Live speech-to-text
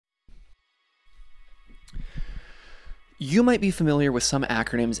You might be familiar with some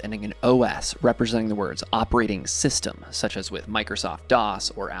acronyms ending in OS representing the words operating system, such as with Microsoft DOS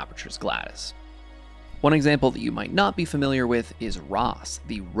or Aperture's Gladys. One example that you might not be familiar with is ROS,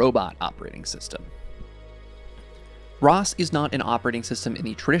 the robot operating system. ROS is not an operating system in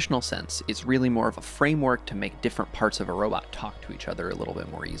the traditional sense, it's really more of a framework to make different parts of a robot talk to each other a little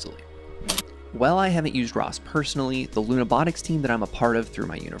bit more easily. While I haven't used ROS personally, the Lunabotics team that I'm a part of through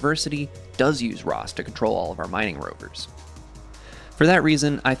my university does use ROS to control all of our mining rovers. For that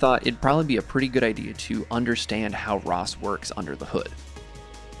reason, I thought it'd probably be a pretty good idea to understand how ROS works under the hood.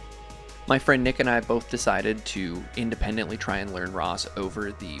 My friend Nick and I both decided to independently try and learn ROS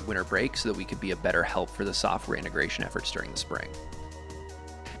over the winter break so that we could be a better help for the software integration efforts during the spring.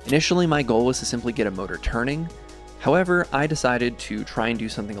 Initially, my goal was to simply get a motor turning. However, I decided to try and do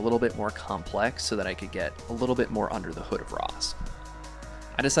something a little bit more complex so that I could get a little bit more under the hood of ROS.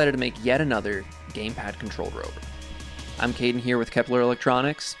 I decided to make yet another gamepad controlled rover. I'm Caden here with Kepler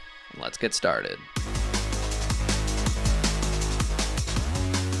Electronics, and let's get started.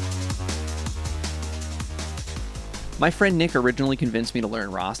 My friend Nick originally convinced me to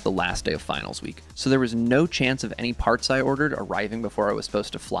learn ROS the last day of finals week, so there was no chance of any parts I ordered arriving before I was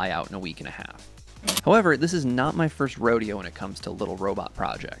supposed to fly out in a week and a half. However, this is not my first rodeo when it comes to little robot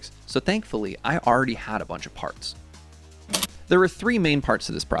projects, so thankfully I already had a bunch of parts. There were three main parts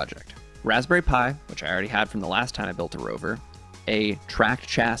to this project: Raspberry Pi, which I already had from the last time I built a rover, a tracked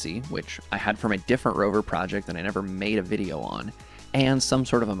chassis, which I had from a different rover project that I never made a video on, and some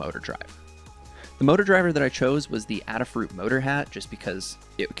sort of a motor driver. The motor driver that I chose was the Adafruit motor hat just because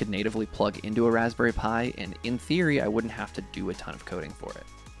it could natively plug into a Raspberry Pi, and in theory I wouldn't have to do a ton of coding for it.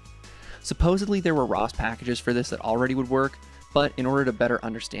 Supposedly there were ROS packages for this that already would work, but in order to better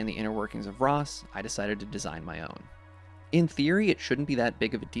understand the inner workings of ROS, I decided to design my own. In theory, it shouldn't be that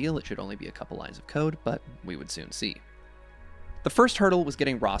big of a deal, it should only be a couple lines of code, but we would soon see. The first hurdle was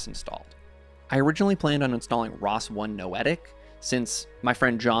getting ROS installed. I originally planned on installing ROS1 Noetic, since my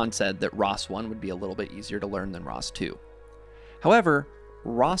friend John said that ROS1 would be a little bit easier to learn than ROS2. However,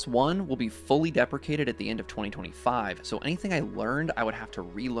 ROS1 will be fully deprecated at the end of 2025, so anything I learned I would have to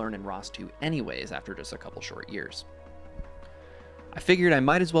relearn in ROS2 anyways after just a couple short years. I figured I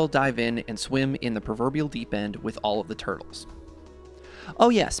might as well dive in and swim in the proverbial deep end with all of the turtles. Oh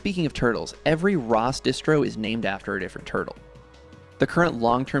yeah, speaking of turtles, every ROS distro is named after a different turtle. The current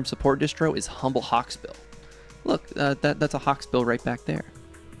long-term support distro is Humble Hawksbill. Look, that's a Hawksbill right back there.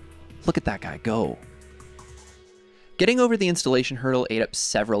 Look at that guy go. Getting over the installation hurdle ate up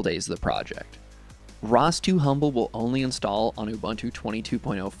several days of the project. ROS2 Humble will only install on Ubuntu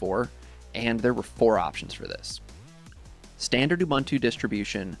 22.04, and there were 4 options for this: Standard Ubuntu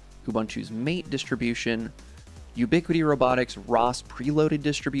distribution, Ubuntu's Mate distribution, Ubiquity Robotics ROS preloaded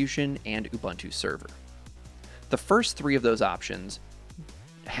distribution, and Ubuntu Server. The first 3 of those options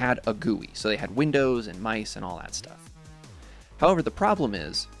had a GUI, so they had windows and mice and all that stuff. However, the problem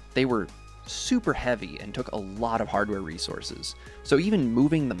is they were super heavy and took a lot of hardware resources, so even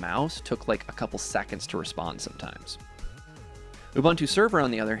moving the mouse took like a couple seconds to respond sometimes. Ubuntu Server, on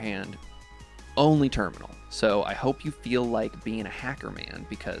the other hand, only terminal, so I hope you feel like being a hacker man,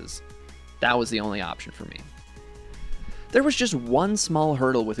 because that was the only option for me. There was just one small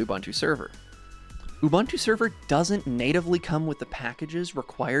hurdle with Ubuntu Server. Ubuntu Server doesn't natively come with the packages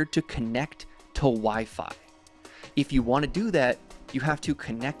required to connect to Wi-Fi. If you want to do that, you have to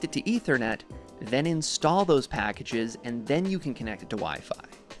connect it to Ethernet, then install those packages, and then you can connect it to Wi-Fi.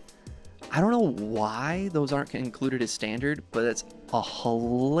 I don't know why those aren't included as standard, but it's a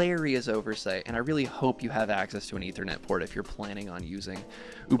hilarious oversight, and I really hope you have access to an Ethernet port if you're planning on using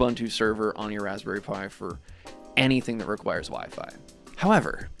Ubuntu Server on your Raspberry Pi for anything that requires Wi-Fi.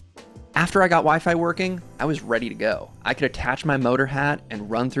 However, after I got Wi-Fi working, I was ready to go. I could attach my motor hat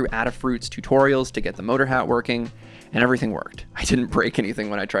and run through Adafruit's tutorials to get the motor hat working, and everything worked. I didn't break anything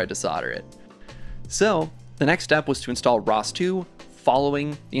when I tried to solder it. So the next step was to install ROS2,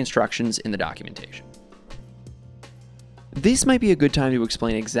 following the instructions in the documentation. This might be a good time to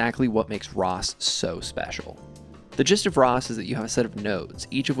explain exactly what makes ROS so special. The gist of ROS is that you have a set of nodes,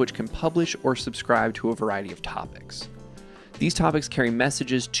 each of which can publish or subscribe to a variety of topics. These topics carry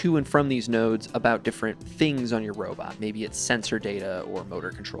messages to and from these nodes about different things on your robot. Maybe it's sensor data or motor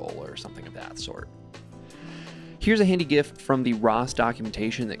control or something of that sort. Here's a handy GIF from the ROS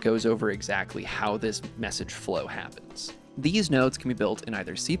documentation that goes over exactly how this message flow happens. These nodes can be built in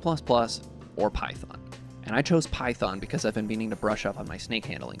either C++ or Python, and I chose Python because I've been meaning to brush up on my snake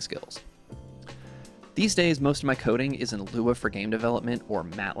handling skills. These days, most of my coding is in Lua for game development or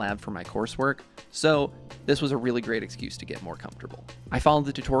MATLAB for my coursework, so this was a really great excuse to get more comfortable. I followed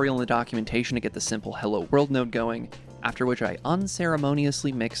the tutorial and the documentation to get the simple Hello World node going, after which I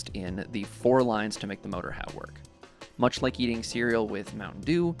unceremoniously mixed in the 4 lines to make the motor hat work. Much like eating cereal with Mountain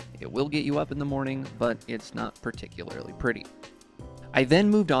Dew, it will get you up in the morning, but it's not particularly pretty. I then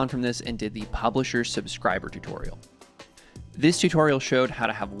moved on from this and did the publisher subscriber tutorial. This tutorial showed how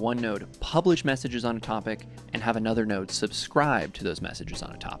to have one node publish messages on a topic and have another node subscribe to those messages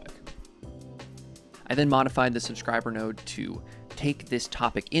on a topic. I then modified the subscriber node to take this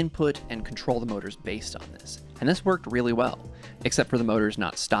topic input and control the motors based on this. And this worked really well, except for the motors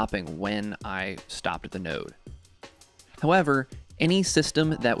not stopping when I stopped the node. However, any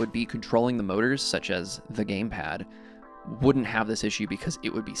system that would be controlling the motors, such as the Gamepad, wouldn't have this issue because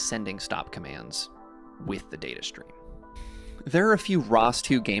it would be sending stop commands with the data stream. There are a few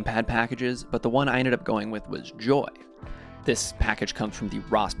ROS2 Gamepad packages, but the one I ended up going with was Joy. This package comes from the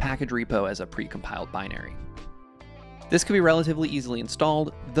ROS package repo as a pre-compiled binary. This could be relatively easily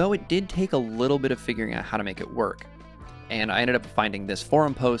installed, though it did take a little bit of figuring out how to make it work, and I ended up finding this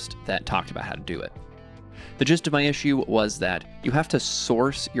forum post that talked about how to do it. The gist of my issue was that you have to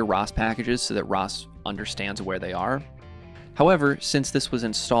source your ROS packages so that ROS understands where they are. However, since this was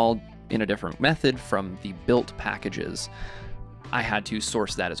installed in a different method from the built packages, I had to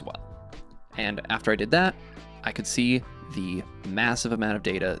source that as well. And after I did that, I could see the massive amount of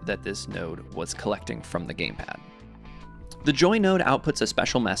data that this node was collecting from the Gamepad. The Joy node outputs a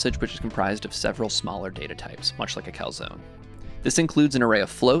special message which is comprised of several smaller data types, much like a calzone. This includes an array of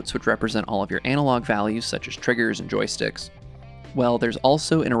floats which represent all of your analog values such as triggers and joysticks. Well, there's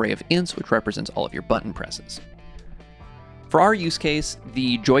also an array of ints which represents all of your button presses. For our use case,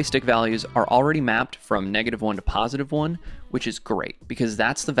 the joystick values are already mapped from -1 to +1, which is great because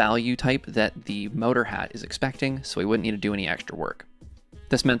that's the value type that the motor hat is expecting, so we wouldn't need to do any extra work.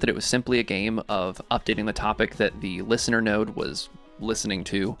 This meant that it was simply a game of updating the topic that the listener node was listening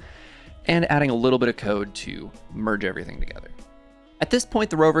to and adding a little bit of code to merge everything together. At this point,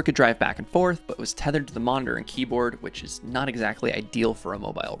 the rover could drive back and forth, but was tethered to the monitor and keyboard, which is not exactly ideal for a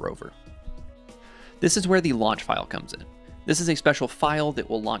mobile rover. This is where the Launchfile comes in. This is a special file that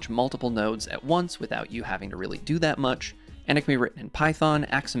will launch multiple nodes at once without you having to really do that much, and it can be written in Python,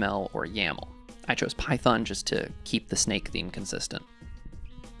 XML, or YAML. I chose Python just to keep the snake theme consistent.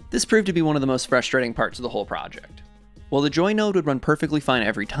 This proved to be one of the most frustrating parts of the whole project. While the Joy node would run perfectly fine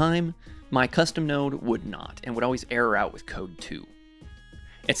every time, my custom node would not, and would always error out with code 2.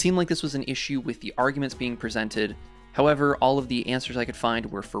 It seemed like this was an issue with the arguments being presented. However, all of the answers I could find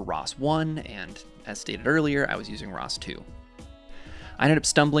were for ROS1, and as stated earlier, I was using ROS2. I ended up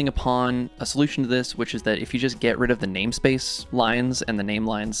stumbling upon a solution to this, which is that if you just get rid of the namespace lines and the name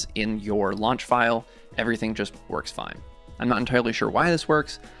lines in your launch file, everything just works fine. I'm not entirely sure why this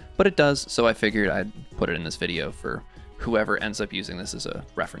works, but it does, so I figured I'd put it in this video for whoever ends up using this as a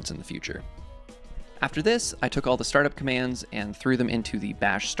reference in the future. After this, I took all the startup commands and threw them into the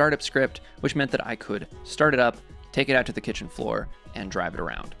bash startup script, which meant that I could start it up, take it out to the kitchen floor, and drive it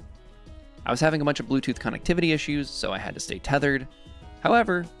around. I was having a bunch of Bluetooth connectivity issues, so I had to stay tethered.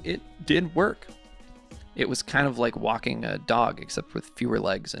 However, it did work. It was kind of like walking a dog, except with fewer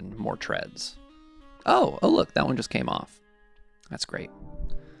legs and more treads. Oh look, that one just came off. That's great.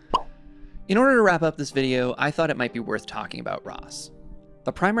 In order to wrap up this video, I thought it might be worth talking about ROS.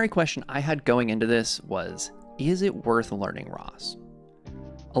 The primary question I had going into this was, is it worth learning ROS?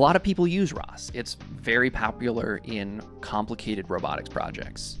 A lot of people use ROS. It's very popular in complicated robotics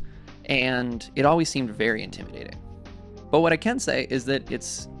projects, and it always seemed very intimidating. But what I can say is that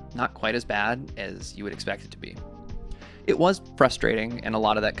it's not quite as bad as you would expect it to be. It was frustrating, and a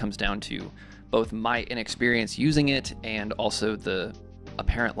lot of that comes down to both my inexperience using it and also the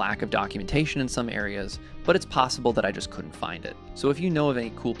apparent lack of documentation in some areas, but it's possible that I just couldn't find it. So if you know of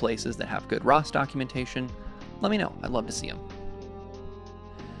any cool places that have good ROS documentation, let me know. I'd love to see them.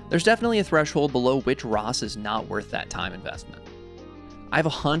 There's definitely a threshold below which ROS is not worth that time investment. I have a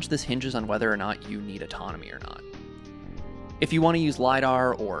hunch this hinges on whether or not you need autonomy or not. If you want to use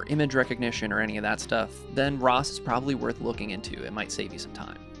LiDAR or image recognition or any of that stuff, then ROS is probably worth looking into. It might save you some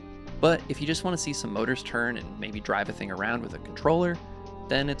time. But if you just want to see some motors turn and maybe drive a thing around with a controller,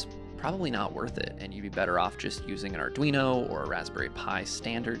 then it's probably not worth it, and you'd be better off just using an Arduino or a Raspberry Pi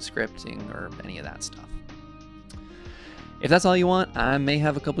standard scripting or any of that stuff. If that's all you want, I may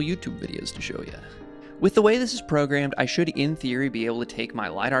have a couple YouTube videos to show you. With the way this is programmed, I should in theory be able to take my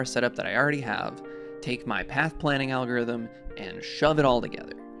LiDAR setup that I already have, take my path planning algorithm, and shove it all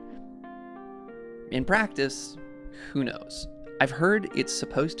together. In practice, who knows? I've heard it's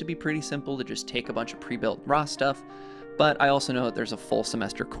supposed to be pretty simple to just take a bunch of pre-built ROS stuff, but I also know that there's a full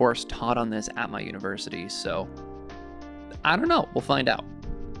semester course taught on this at my university, so I don't know, we'll find out.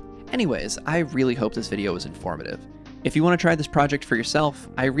 Anyways, I really hope this video was informative. If you want to try this project for yourself,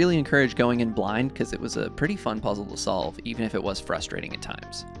 I really encourage going in blind because it was a pretty fun puzzle to solve, even if it was frustrating at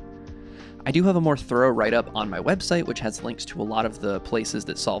times. I do have a more thorough write-up on my website, which has links to a lot of the places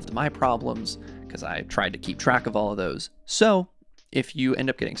that solved my problems, because I tried to keep track of all of those. So, if you end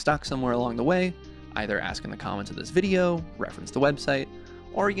up getting stuck somewhere along the way, either ask in the comments of this video, reference the website,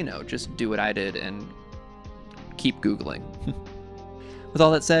 or, you know, just do what I did and keep Googling. With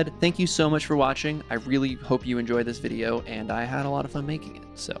all that said, thank you so much for watching. I really hope you enjoyed this video, and I had a lot of fun making it.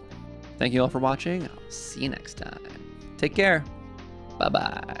 So, thank you all for watching. I'll see you next time. Take care.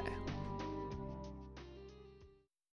 Bye-bye.